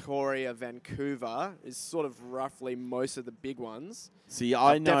 Victoria, Vancouver is sort of roughly most of the big ones. See,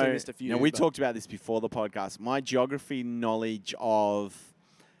 I I've definitely know. missed a few, Now we but- talked about this before the podcast. My geography knowledge of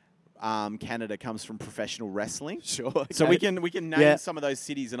Canada comes from professional wrestling. Sure. So okay. we can name some of those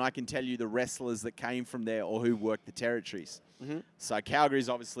cities, and I can tell you the wrestlers that came from there or who worked the territories. Mm-hmm. So Calgary is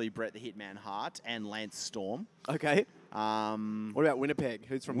obviously Bret the Hitman Hart and Lance Storm. Okay. What about Winnipeg?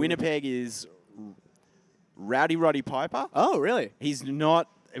 Who's from Winnipeg is Rowdy Roddy Piper. Oh, really? He's not.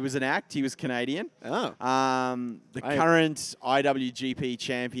 It was an act. He was Canadian. Oh. The current IWGP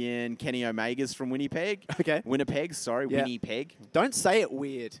champion Kenny Omega's from Winnipeg. Okay. Winnipeg. Sorry, Yeah. Winnipeg. Don't say it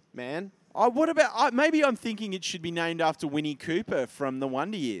weird, man. What about? Maybe I'm thinking it should be named after Winnie Cooper from the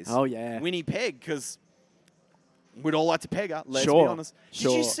Wonder Years. Oh, yeah. Winnie Peg, because we'd all like to peg her. Let's Sure. be honest. Did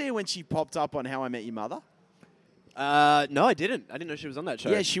Sure. you see her when she popped up on How I Met Your Mother? No, I didn't. I didn't know she was on that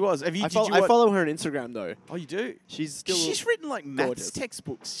show. Yeah, she was. Have you? I did you watch- follow her on Instagram though. Oh, you do. She's still. She's written like maths gorgeous.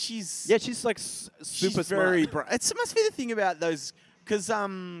 textbooks. She's She's like super she's smart. very. It must be the thing about those because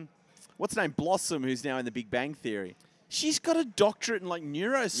what's her name? Blossom, who's now in The Big Bang Theory. She's got a doctorate in like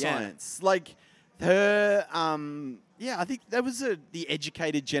neuroscience. Like her. I think that was the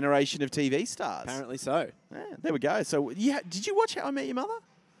educated generation of TV stars. Apparently so. Yeah, there we go. So did you watch How I Met Your Mother?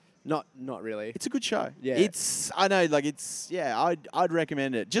 Not really. It's a good show. Yeah. I know, like I'd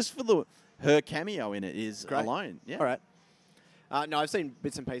recommend it just for her cameo in it is Great. alone. Yeah. All right. No, I've seen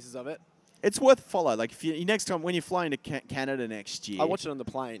bits and pieces of it. It's worth a follow. Like if you next time when you're flying to Canada next year, I watch it on the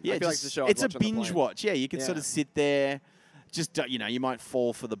plane. Yeah, I feel like it's a show. it's I'd a watch on the binge plane. watch. Yeah, you can sort Yeah. of sit there. Just you might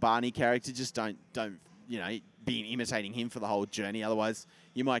fall for the Barney character. Just don't be imitating him for the whole journey. Otherwise,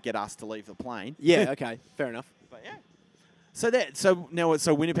 you might get asked to leave the plane. Yeah. Okay. Fair enough. But yeah. So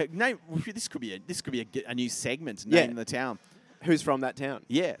Winnipeg. Name this could be a new segment. Yeah. Name the town. Who's from that town?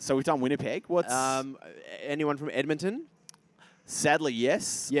 Yeah. So we've done Winnipeg. What's Anyone from Edmonton? sadly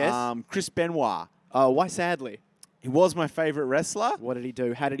yes. Yes. Chris Benoit. Why sadly? He was my favorite wrestler. What did he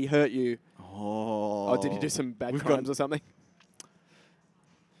do? How did he hurt you? Oh. Or did he do some bad We've crimes got- or something?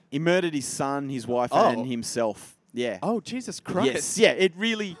 He murdered his son, his wife, Oh. and himself. Yeah. Oh, Jesus Christ. Yes. Yeah. It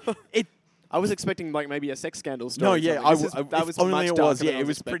really. I I was expecting like maybe a sex scandal story. No, or yeah, something. That if was only much it darker was. than Yeah, I it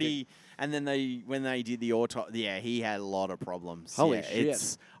was expecting. pretty. And then when they did the autopsy, yeah, he had a lot of problems. Holy yeah,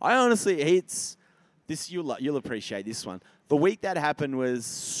 shit. I honestly, it's this. You'll appreciate this one. The week that happened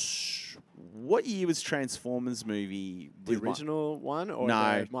was what year was Transformers movie? The with original one or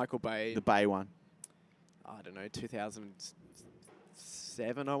No. the Michael Bay? the Bay one. I don't know,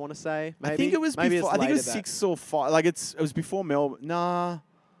 2007, I want to say. Maybe. I think it was Maybe before. it's I think it was later that. 6 or 5. Like it was before Melbourne. Nah.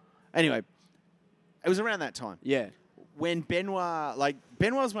 Anyway, it was around that time. Yeah. When Benoit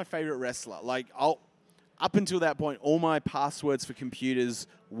was my favorite wrestler. Like up until that point, all my passwords for computers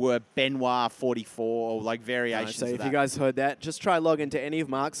were Benoit 44 or like variations So of if that. you guys heard that, just try log into any of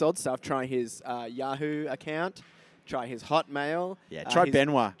Mark's old stuff. Try his Yahoo account. Try his Hotmail. Yeah, try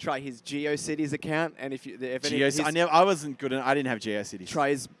Benoit. Try his GeoCities account, and if any of Geos, his, I wasn't good. I didn't have GeoCities. try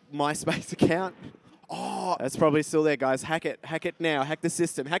his MySpace account. Oh, That's probably still there, guys. Hack it now. Hack the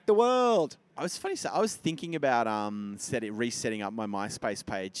system. Hack the world. I was funny. So I was thinking about resetting up my MySpace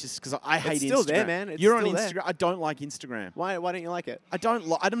page just because I hate It's Instagram. still there, man. It's You're on still there. Instagram. I don't like Instagram. Why don't you like it?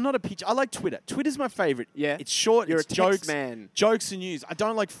 I'm not a picture. I like Twitter. Twitter's my favorite. Yeah. It's short. You're it's a text jokes, man. Jokes and news. I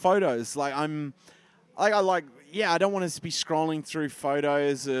don't like photos. Like I don't want to be scrolling through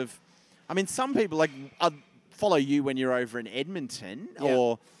photos of. I mean, some people like I follow you when you're over in Edmonton Yeah.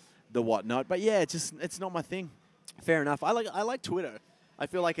 or the whatnot. But yeah, it's not my thing. Fair enough. I like Twitter. I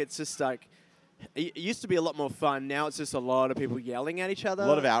feel like it's just like it used to be a lot more fun. Now it's just a lot of people yelling at each other. A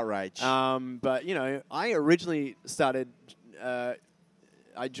lot of outrage. But you know, I originally started.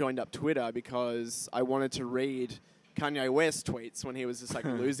 I joined up Twitter because I wanted to read Kanye West tweets when he was just like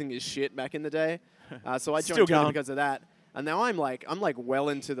losing his shit back in the day. So I Still joined Twitter going. because of that. And now I'm well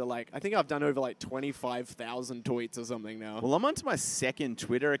into the I think I've done over like 25,000 tweets or something now. Well, I'm onto my second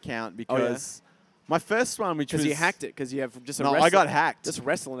Twitter account Oh, yeah? because my first one, which was Because you hacked it, because you have just a No, wrestler, I got hacked. Just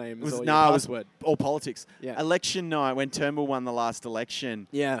wrestler names It was, or no, your it was password. all politics. Yeah. Election night when Turnbull won the last election.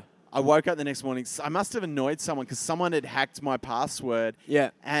 Yeah. I woke up the next morning. I must have annoyed someone because someone had hacked my password. Yeah.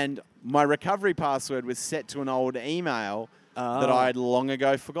 And my recovery password was set to an old email that Oh. I had long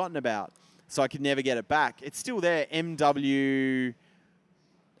ago forgotten about. So I could never get it back. It's still there. MW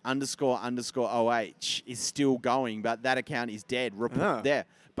 __ OH is still going, but that account is dead. Ah. There.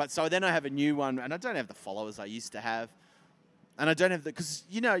 But so then I have a new one, and I don't have the followers I used to have. And I don't have because,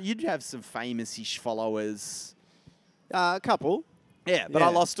 you'd have some famous-ish followers. A couple. Yeah, but Yeah.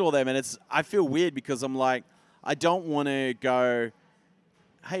 I lost all them, and I feel weird because I'm like, I don't want to go,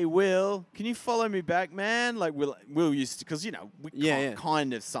 hey, Will, can you follow me back, man? Like, Will used to, because, we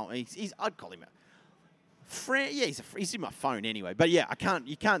kind of something. I'd call him a friend. Yeah, he's in my phone anyway. But yeah,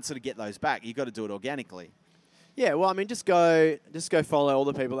 you can't sort of get those back. You got to do it organically. Yeah, well, I mean, just go follow all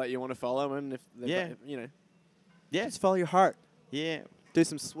the people that you want to follow, and if Yeah. Yeah, just follow your heart. yeah. Do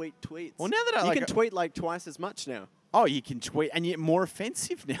some sweet tweets. Well, now that you can tweet like twice as much now. Oh, you can tweet, and you're more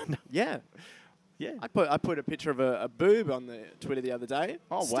offensive now. Yeah, Yeah. I put a picture of a boob on the Twitter the other day.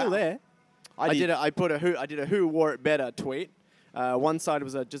 Oh, Still wow. there. I did a who wore it better tweet. One side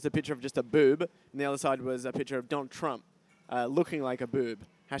was just a picture of just a boob, and the other side was a picture of Donald Trump looking like a boob.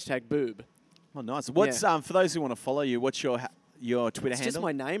 #boob. Oh, nice. What's for those who want to follow you? What's your Twitter It's handle? just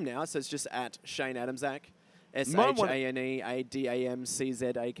my name now, so it's just at Shane Adamczak. might wanna-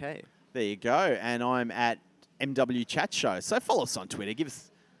 ShaneAdamczak. There you go. And I'm at MW Chat Show. So follow us on Twitter. Give us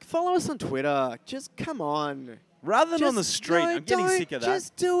Follow us on Twitter. Just come on. rather than on the Just- street. no, I'm getting don't. sick of that.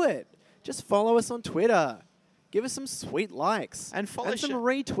 Just do it. Just follow us on Twitter. Give us some sweet likes And follow some Sha-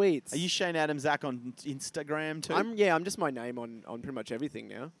 retweets. Are you Shane Adamczak on Instagram too? I'm just my name on pretty much everything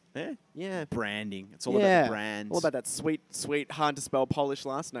now. yeah. Yeah. Branding. It's all about the brand. All about that sweet, hard to spell Polish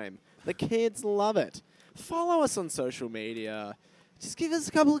last name. The kids love it. Follow us on social media. Just give us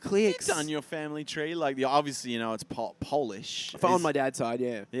a couple of clicks. You've done your family tree. Like obviously, it's Polish. On my dad's side,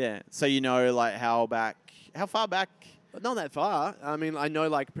 yeah. Yeah. So like how far back? But not that far. I mean, I know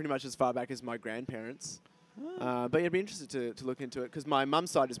like pretty much as far back as my grandparents. But you'd be interested to look into it because my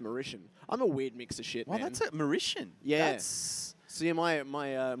mum's side is Mauritian. I'm a weird mix of shit, Well, man. that's a Mauritian. Yeah. That's, So yeah,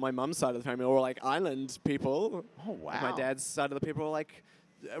 my mum's side of the family are all like island people. oh wow. My dad's side of the people are like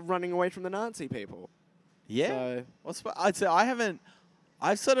running away from the Nazi people. Yeah. So- I'd say I'm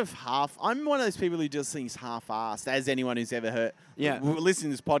one of those people who does things half-assed, as anyone who's ever heard. Yeah.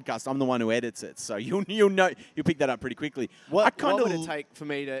 Listening to this podcast, I'm the one who edits it, so you'll pick that up pretty quickly. What would it take for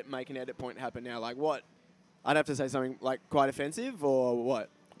me to make an edit point happen now? Like what? I'd have to say something like quite offensive or what?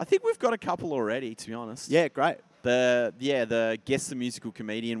 I think we've got a couple already, to be honest. Yeah, great. The Guess the Musical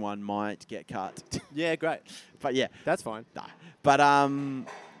Comedian one might get cut. Yeah, great. But yeah. That's fine. No. But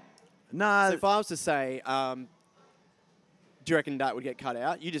no. So if I was to say, do you reckon that would get cut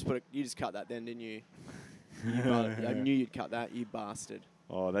out? You just cut that then, didn't you? I knew you'd cut that, you bastard.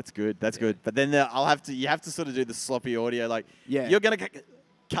 Oh, that's good. That's good. But then you have to sort of do the sloppy audio. Like, Yeah. you're going to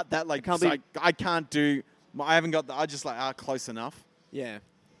cut that. Like, can't so be- I can't do, I haven't got I just like, close enough. Yeah.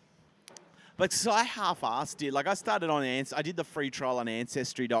 But so I half-assed it. Like, I started on I did the free trial on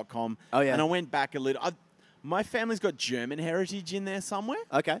Ancestry.com. Oh, yeah. And I went back a little. My family's got German heritage in there somewhere.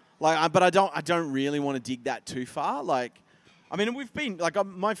 Okay. Like, but I don't really want to dig that too far. Like, I mean, we've been like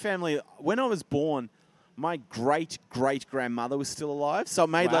my family. When I was born, my great grandmother was still alive, so it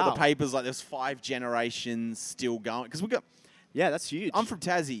made like Wow. the papers like there's 5 generations still going because we got. Yeah, that's huge. I'm from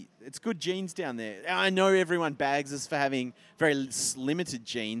Tassie. It's good genes down there. I know everyone bags us for having very limited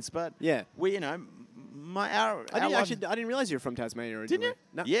genes, but Yeah. we, our I life- didn't realize you were from Tasmania originally. didn't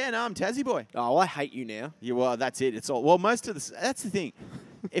you? No. Yeah, no, I'm Tassie boy. Oh, I hate you now. Yeah, well, that's it. It's all. Well, most of that's the thing.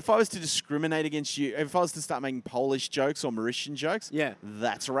 If I was to discriminate against you, if I was to start making Polish jokes or Mauritian jokes, Yeah.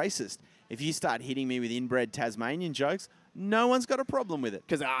 that's racist. If you start hitting me with inbred Tasmanian jokes, no one's got a problem with it.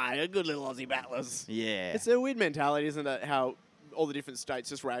 Because, you're good little Aussie battlers. Yeah. It's a weird mentality, isn't it? How all the different states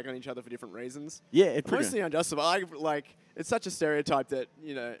just rag on each other for different reasons. Yeah, it pretty Mostly unjustified. It's such a stereotype that,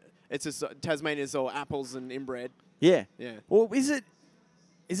 it's just Tasmania's all apples and inbred. Yeah. Yeah. Well, is it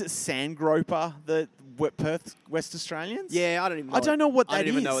sandgroper that Perth West Australians? Yeah, I don't even know. I don't know what that I don't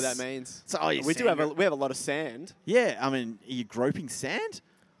even know is. what that means. So, we do have a lot of sand. Yeah, I mean, are you groping sand?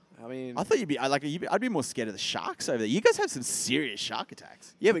 I mean, I thought I'd be more scared of the sharks over there. You guys have some serious shark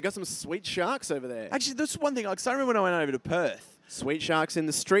attacks. yeah, we got some sweet sharks over there. Actually, that's one thing. Like, I remember when I went over to Perth. Sweet sharks in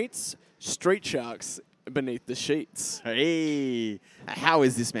the streets, street sharks beneath the sheets. Hey, how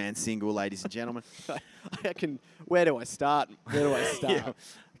is this man single, ladies and gentlemen? Where do I start? Where do I start? Yeah.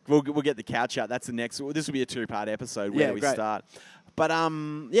 We'll get the couch out. That's the next. This will be a 2-part episode. Where Yeah, do we great. start? But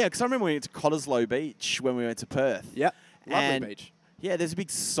yeah, because I remember we went to Cottesloe Beach when we went to Perth. Yep. Lovely And, beach. Yeah, there's a big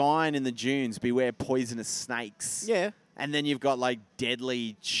sign in the dunes: "Beware poisonous snakes." Yeah. And then you've got like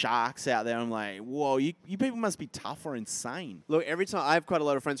deadly sharks out there. I'm like, whoa, you people must be tough or insane. Look, every time I have quite a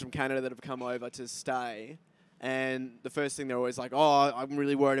lot of friends from Canada that have come over to stay, and the first thing they're always like, "Oh, I'm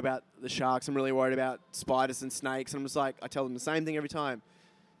really worried about the sharks. I'm really worried about spiders and snakes." And I'm just like, I tell them the same thing every time: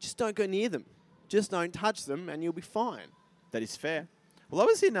 just don't go near them, just don't touch them, and you'll be fine. That is fair. Well, I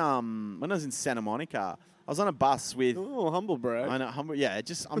was in when I was in Santa Monica. I was on a bus with. Oh, humble bro. I know, humble. Yeah,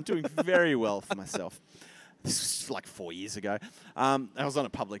 I'm doing very well for myself. This was like 4 years ago. I was on a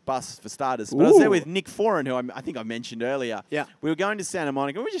public bus for starters, but I was there with Nick Foran, who I think I mentioned earlier. Yeah. We were going to Santa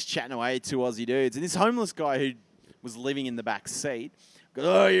Monica. We were just chatting away, 2 Aussie dudes, and this homeless guy who was living in the back seat goes,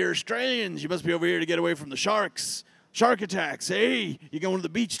 "Oh, you're Australians. You must be over here to get away from the sharks. Shark attacks. Hey, you're going to the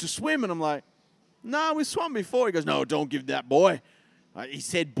beach to swim?" And I'm like, "No, we swam before." He goes, "No, don't give that boy." He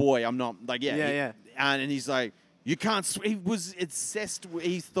said boy. I'm not like, yeah. Yeah. And he's like, "You can't swim." He was obsessed.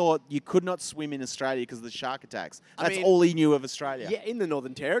 He thought you could not swim in Australia because of the shark attacks. I That's mean, all he knew of Australia. Yeah, in the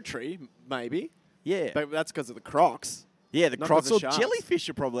Northern Territory, maybe. Yeah. But that's because of the crocs. Yeah, the not crocs 'cause or of sharks. jellyfish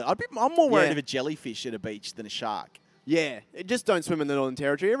are probably. I'm more worried Yeah. of a jellyfish at a beach than a shark. Yeah. Just don't swim in the Northern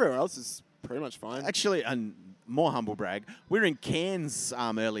Territory. Everywhere else is pretty much fine. Actually, and more humble brag, we were in Cairns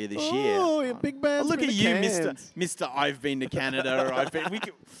earlier this year. Oh, you big man. Look at you, Mister. I've been to Canada. Or I've been.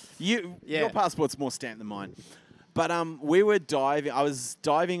 Yeah. Your passport's more stamped than mine. But we were diving. I was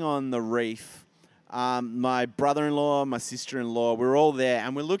diving on the reef. My brother-in-law, my sister-in-law, we were all there,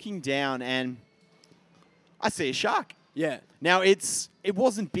 and we're looking down, and I see a shark. Yeah. Now it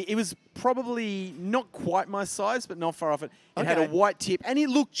wasn't big. It was probably not quite my size, but not far off it. It had a Okay. white tip, and it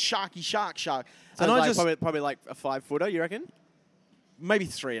looked shark. So And I it's like probably like a 5-footer, you reckon? maybe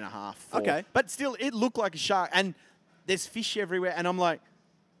 3.5. 4. Okay. But still, it looked like a shark. And there's fish everywhere. And I'm like,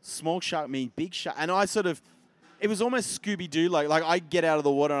 small shark mean big shark. And I sort of, it was almost Scooby-Doo. Like I get out of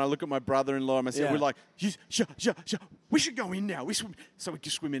the water and I look at my brother-in-law and myself. Yeah. We're like, we should go in now. So we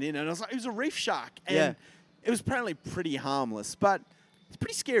just swim it in. And I was like, it was a reef shark. And Yeah. it was apparently pretty harmless. But it's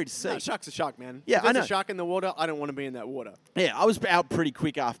pretty scary to see. No, shark's a shark, man. Yeah, if there's I know. a shark in the water, I don't want to be in that water. Yeah, I was out pretty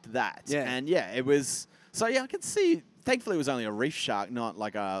quick after that. Yeah. And yeah, it was. So yeah, I can see. Thankfully, it was only a reef shark, not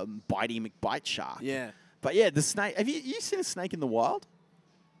like a bitey McBite shark. Yeah. But yeah, the snake. Have you seen a snake in the wild?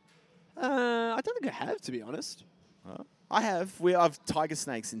 I don't think I have, to be honest. I have. I've tiger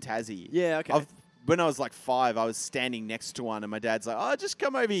snakes in Tassie. Yeah, okay. When I was like 5, I was standing next to one, and my dad's like, "Oh, just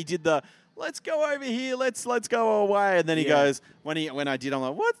come over." He did the, "Let's go over here. Let's go away." And then he Yeah. goes, when I did, I'm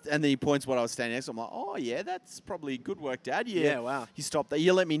like, "What?" And then he points what I was standing next to. I'm like, "Oh yeah, that's probably good work, Dad." Yeah. Yeah, wow. He stopped there.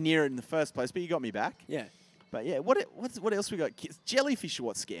 You let me near it in the first place, but you got me back. Yeah. But yeah, what else we got? Jellyfish are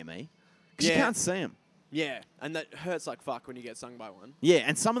what scare me, because you Yeah. can't see them. Yeah. And that hurts like fuck when you get stung by one. Yeah,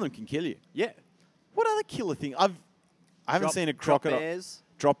 and some of them can kill you. Yeah. What other killer thing? I haven't seen a crocodile. Drop bears.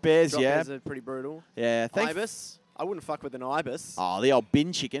 Drop bears, Drop yeah. bears are pretty brutal. Yeah, Ibis. I wouldn't fuck with an ibis. Oh, the old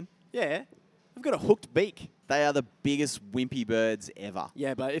bin chicken. Yeah. I've got a hooked beak. They are the biggest wimpy birds ever.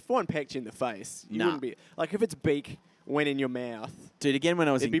 Yeah, but if one pecked you in the face, you Nah. wouldn't be... Like, if its beak went in your mouth, Dude, again, when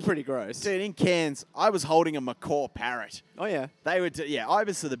I was it'd in be pretty gross. Dude, in Cairns, I was holding a macaw parrot. Oh, yeah. They would,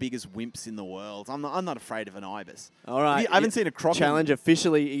 ibis are the biggest wimps in the world. I'm not afraid of an ibis. All right. I haven't seen a croc. Challenge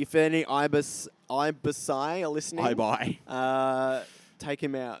officially. If any ibisi are listening, Bye. take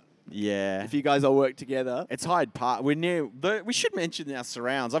him out. Yeah. If you guys all work together. It's Hyde Park. We're near. We should mention our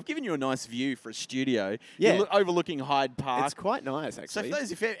surrounds. I've given you a nice view for a studio. Yeah. You're overlooking Hyde Park. It's quite nice, So actually.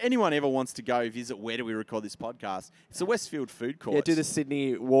 if anyone ever wants to go visit where do we record this podcast, it's the Westfield Food Court. Yeah, do the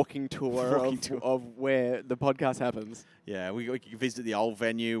Sydney walking tour, Walking tour. of where the podcast happens. Yeah, we can visit the old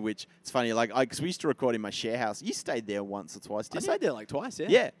venue, which it's funny, like, because we used to record in my share house. You stayed there once or twice, I didn't you? stayed there like twice, yeah.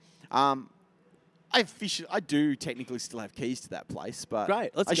 Yeah. I do technically still have keys to that place, but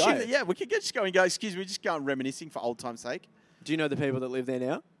Great, let's I go. Yeah, we could just go and go. Excuse me, just go and reminiscing for old time's sake. Do you know the people that live there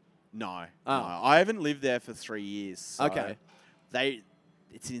now? No, Oh. no, I haven't lived there for 3 years. So Okay.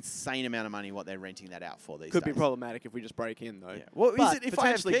 it's an insane amount of money what they're renting that out for these Could days. be problematic if we just break in, though. Yeah. Well, But is it if I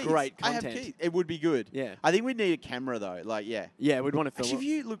have potentially keys? great I have content. keys. It would be good. Yeah. I think we'd need a camera though. Like, yeah. Yeah, we'd want to film Actually,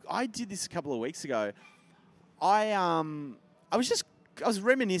 it. if you look, I did this a couple of weeks ago. I was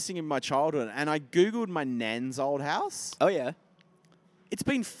reminiscing in my childhood, and I googled my nan's old house. Oh, yeah. It's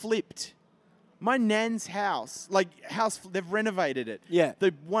been flipped. My nan's house, they've renovated it. Yeah.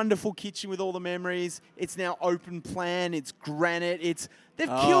 The wonderful kitchen with all the memories. It's now open plan. It's granite. They've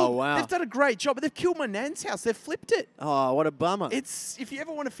killed. Wow. They've done a great job, but they've killed my nan's house. They've flipped it. Oh, what a bummer. It's if you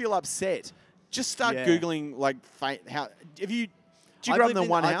ever want to feel upset, just start Yeah. googling how. Do you I've grow up lived in the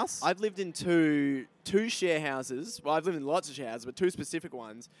one house? I've lived in two share houses. Well, I've lived in lots of share houses, but two specific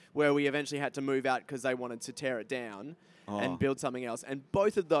ones where we eventually had to move out because they wanted to tear it down and build something else. And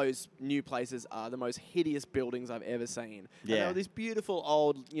both of those new places are the most hideous buildings I've ever seen. And Yeah. they were these beautiful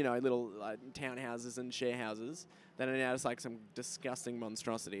old, little townhouses and share houses that are now just like some disgusting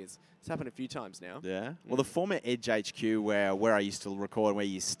monstrosities. It's happened a few times now. Yeah. Well, the former Edge HQ where I used to record, where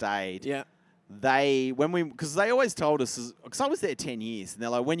you stayed. Yeah. Because they always told us, because I was there 10 years, and they're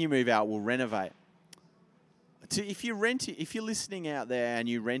like, when you move out, we'll renovate. If you're listening out there and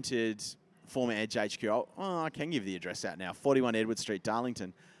you rented former Edge HQ, I can give the address out now, 41 Edward Street,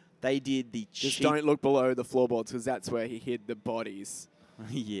 Darlington. They did the Just cheap. don't look below the floorboards because that's where he hid the bodies.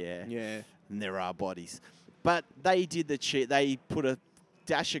 Yeah. Yeah. And there are bodies. But they did the cheap. They put a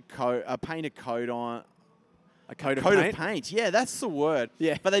dash of coat, a painted coat on. A coat of Coat paint? of paint. Yeah, that's the word.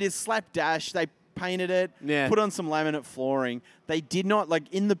 Yeah. But they did slap dash. They painted it. Yeah. Put on some laminate flooring. They did not,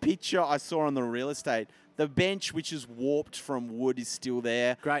 in the picture I saw on the real estate, the bench, which is warped from wood, is still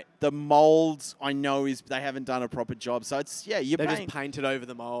there. Great. The molds, I know, they haven't done a proper job. So it's, They you're just painted over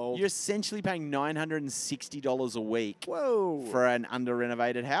the mold. you're essentially paying $960 a week Whoa. for an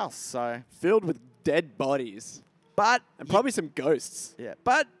under-renovated house. So, Filled with dead bodies. but And probably some ghosts. yeah.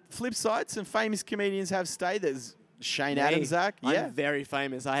 But flip side, some famous comedians have stayed. There's Shane Me, Adams, Zach. Yeah. I'm very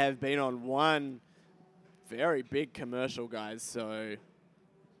famous. I have been on one very big commercial, guys, so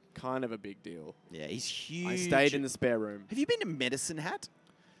kind of a big deal. Yeah, he's huge. I stayed in the spare room. Have you been to Medicine Hat?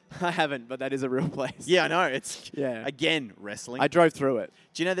 I haven't, but that is a real place. Yeah, I know. It's Yeah. again wrestling. I drove through it.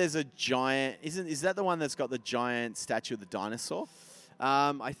 Do you know there's a giant? Is that the one that's got the giant statue of the dinosaur?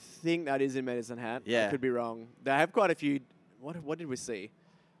 I think that is in Medicine Hat. Yeah. I could be wrong. They have quite a few. What did we see?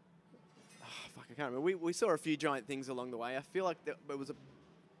 Oh, fuck, I can't remember. We saw a few giant things along the way. I feel like it was a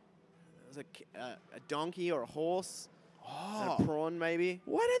donkey or a horse. And a prawn, maybe.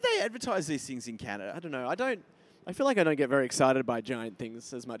 Why don't they advertise these things in Canada? I don't know. I feel like I don't get very excited by giant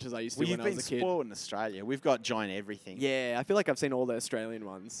things as much as I used to Well, when you've I was been a kid. spoiled in Australia. We've got giant everything. Yeah, I feel like I've seen all the Australian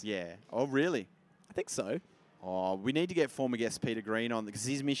ones. Yeah. Oh, really? I think so. Oh, we need to get former guest Peter Green on because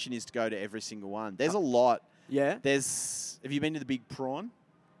his mission is to go to every single one. There's a lot. Yeah? Have you been to the Big Prawn?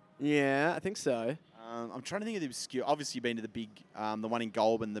 Yeah, I think so. I'm trying to think of the obscure. Obviously, you've been to the big, the one in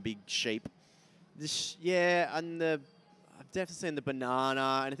Goulburn, the big sheep. And I've definitely seen the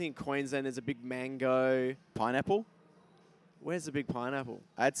banana, and I think in Queensland there's a big mango. Pineapple. Where's the big pineapple?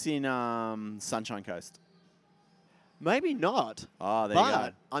 That's in Sunshine Coast. Maybe not. Oh, there you go.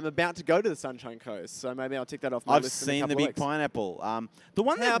 But I'm about to go to the Sunshine Coast, so maybe I'll tick that off my I've list in a seen the couple big weeks. pineapple. The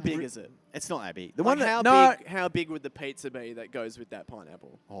one How that big is it? It's not that big. The Like one that how big would the pizza be that goes with that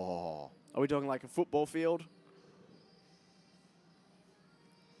pineapple? Oh, Are we talking like a football field?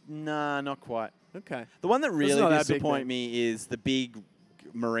 nah, not quite. Okay. The one that not really that big disappointed then. me is the big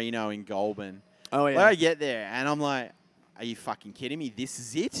Merino in Goulburn. Oh, Where yeah. I get there and I'm like, are you fucking kidding me? This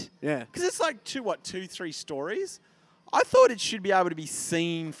is it? Yeah. Because it's like 2-3 stories. I thought it should be able to be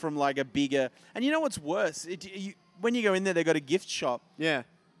seen from like a bigger. And you know what's worse? when you go in there, they've got a gift shop Yeah.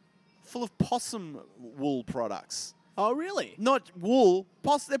 full of possum wool products. Oh, really? Not wool.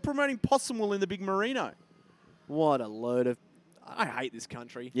 They're promoting possum wool in the big merino. What a load of... I hate this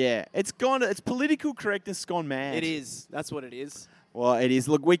country. Yeah, it's gone. It's political correctness gone mad. It is. That's what it is. Well, it is.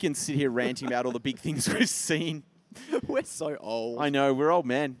 Look, we can sit here ranting about all the big things we've seen. We're so old. I know, we're old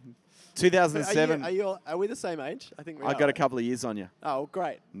men. 2007. Are we the same age? I think we I are. got a couple of years on you. Oh,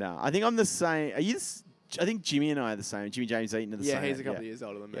 great. No, I think I'm the same. Are you? I think Jimmy and I are the same. Jimmy James Eaton are the same. Yeah, he's a couple of years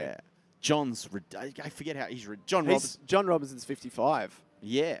older than me. Yeah. John's. I forget how he's. John He's, Roberts. John Robinson's 55.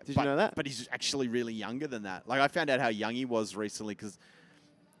 Yeah. Did you know that? But he's actually really younger than that. Like I found out how young he was recently because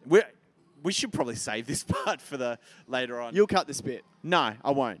we should probably save this part for the later on. You'll cut this bit. No,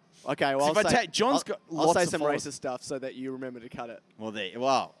 I won't. Okay, well, So if I take John's got I'll lots say of some followers. racist stuff so that you remember to cut it.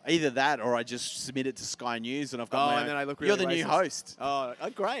 Well, either that or I just submit it to Sky News and I've got my Oh, own. and then I look You're really the new racist. host. Oh,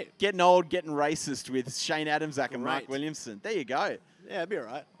 great. Getting old, getting racist with Shane Adamsack and Mark Great. Williamson. There you go. Yeah, it'd be all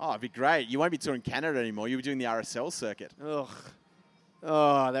right. Oh, it'd be great. You won't be touring Canada anymore. You'll be doing the RSL circuit. Ugh.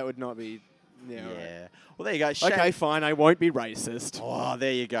 Oh, that would not be... Yeah. Yeah. all right. Well, there you go. Shane. Okay, fine. I won't be racist. Oh,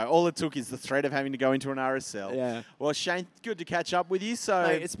 there you go. All it took is the threat of having to go into an RSL. Yeah. Well, Shane, good to catch up with you. So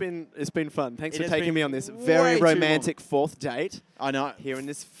Mate, it's been fun. Thanks It for has taking been me on this way very too long. romantic fourth date I know. here in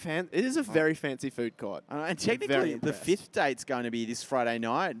this It is a very fancy food court. And very technically, the impressed. fifth date's going to be this Friday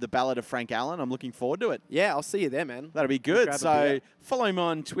night, the Ballad of Frank Allen. I'm looking forward to it. Yeah, I'll see you there, man. That'll be good. grab a So beer. follow him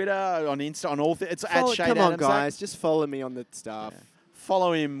on Twitter, on Insta, on all. It's at Follow- Shane come on, Adamsack. guys. Just follow me on the stuff. Yeah.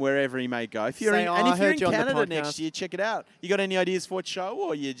 Follow him wherever he may go. If you're Say, in, "Oh, and I if you're in heard you on the Canada podcast." next year, check it out. You got any ideas for what show,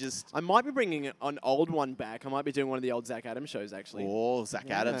 or you just I might be bringing an old one back. I might be doing one of the old Zach Adams shows, actually. oh Zach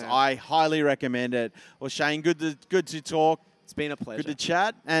Adams? Yeah. I highly recommend it. Well, Shane, good to talk, It's been a pleasure. good to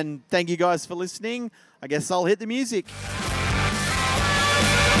chat, and thank you guys for listening. I guess I'll hit the music.